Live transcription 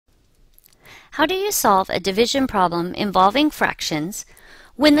How do you solve a division problem involving fractions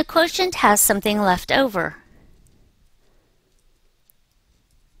when the quotient has something left over?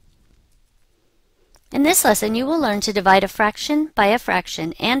 In this lesson, you will learn to divide a fraction by a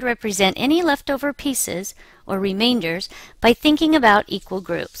fraction and represent any leftover pieces or remainders by thinking about equal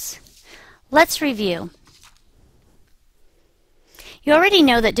groups. Let's review. You already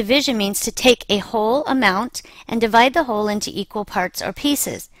know that division means to take a whole amount and divide the whole into equal parts or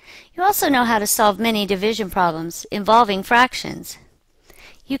pieces. You also know how to solve many division problems involving fractions.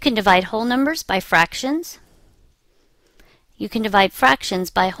 You can divide whole numbers by fractions. You can divide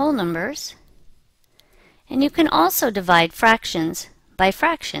fractions by whole numbers. And you can also divide fractions by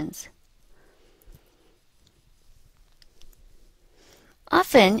fractions.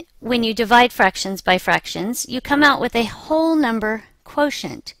 Often, when you divide fractions by fractions, you come out with a whole number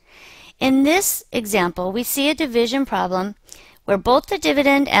quotient. In this example, we see a division problem where both the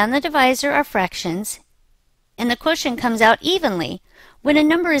dividend and the divisor are fractions, and the quotient comes out evenly. When a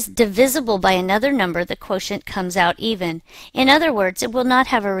number is divisible by another number, the quotient comes out even. In other words, it will not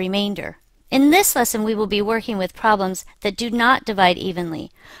have a remainder. In this lesson, we will be working with problems that do not divide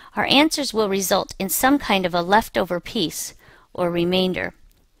evenly. Our answers will result in some kind of a leftover piece or remainder.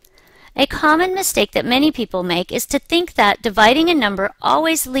 A common mistake that many people make is to think that dividing a number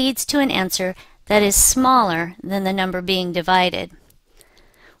always leads to an answer that is smaller than the number being divided.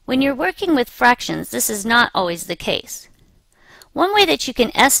 When you're working with fractions, this is not always the case. One way that you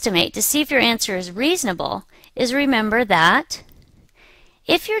can estimate to see if your answer is reasonable is remember that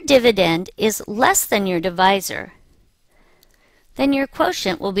if your dividend is less than your divisor, then your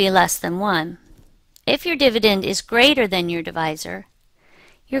quotient will be less than 1. If your dividend is greater than your divisor,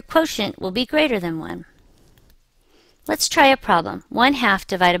 your quotient will be greater than 1. Let's try a problem. 1/2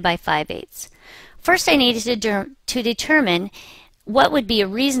 divided by 5/8. First, I need to determine what would be a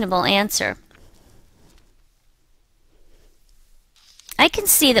reasonable answer. I can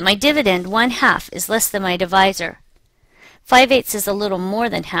see that my dividend 1/2 is less than my divisor. 5/8 is a little more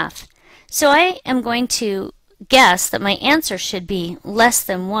than half. So I am going to guess that my answer should be less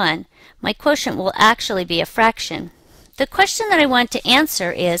than 1. My quotient will actually be a fraction. The question that I want to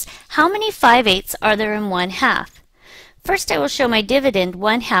answer is, how many 5/8 are there in 1/2? First, I will show my dividend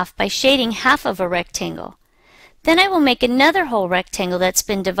 1/2 by shading half of a rectangle. Then I will make another whole rectangle that's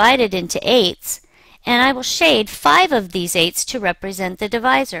been divided into 8s, and I will shade 5 of these 8s to represent the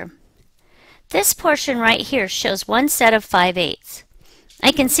divisor. This portion right here shows one set of 5/8.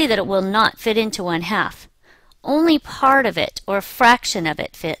 I can see that it will not fit into 1/2. Only part of it, or a fraction of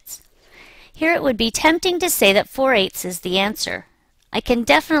it, fits. Here it would be tempting to say that 4/8 is the answer. I can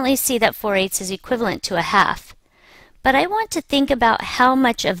definitely see that 4/8 is equivalent to a half. But I want to think about how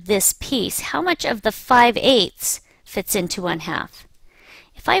much of this piece, how much of the 5/8 fits into 1/2.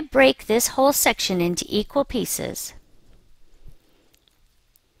 If I break this whole section into equal pieces,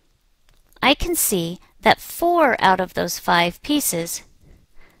 I can see that 4 out of those 5 pieces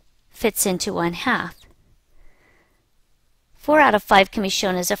fits into 1/2. 4 out of 5 can be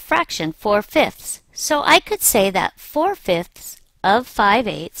shown as a fraction, 4/5. So I could say that 4/5 of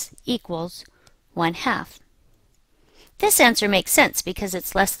 5/8 equals 1/2. This answer makes sense because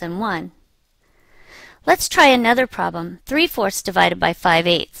it's less than 1. Let's try another problem, 3/4 divided by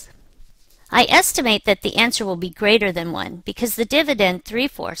 5/8. I estimate that the answer will be greater than 1 because the dividend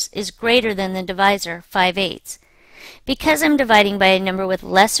 3/4 is greater than the divisor 5/8. Because I'm dividing by a number with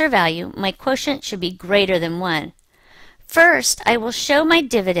lesser value, my quotient should be greater than 1. First, I will show my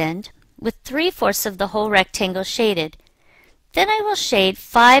dividend with 3/4 of the whole rectangle shaded. Then I will shade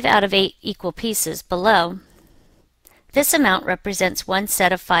 5 out of 8 equal pieces below. This amount represents one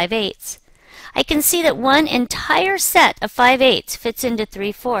set of 5/8. I can see that one entire set of 5/8 fits into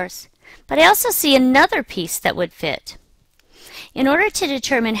 3/4, but I also see another piece that would fit. In order to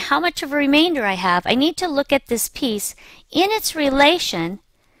determine how much of a remainder I have, I need to look at this piece in its relation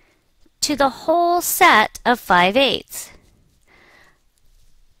to the whole set of 5/8.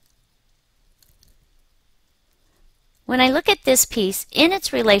 When I look at this piece in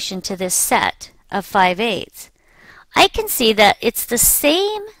its relation to this set of 5/8, I can see that it's the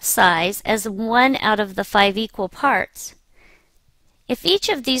same size as 1 out of the 5 equal parts. If each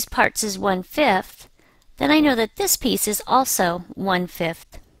of these parts is 1/5, then I know that this piece is also 1/5.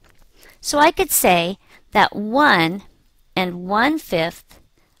 So I could say that 1 and 1/5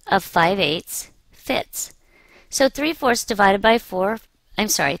 of 5/8 fits. So 3/4 divided by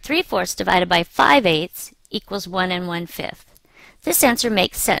 3/4 divided by 5/8 equals 1 and 1/5. This answer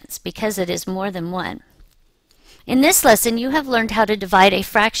makes sense because it is more than 1. In this lesson, you have learned how to divide a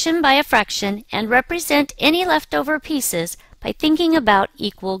fraction by a fraction and represent any leftover pieces by thinking about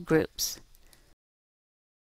equal groups.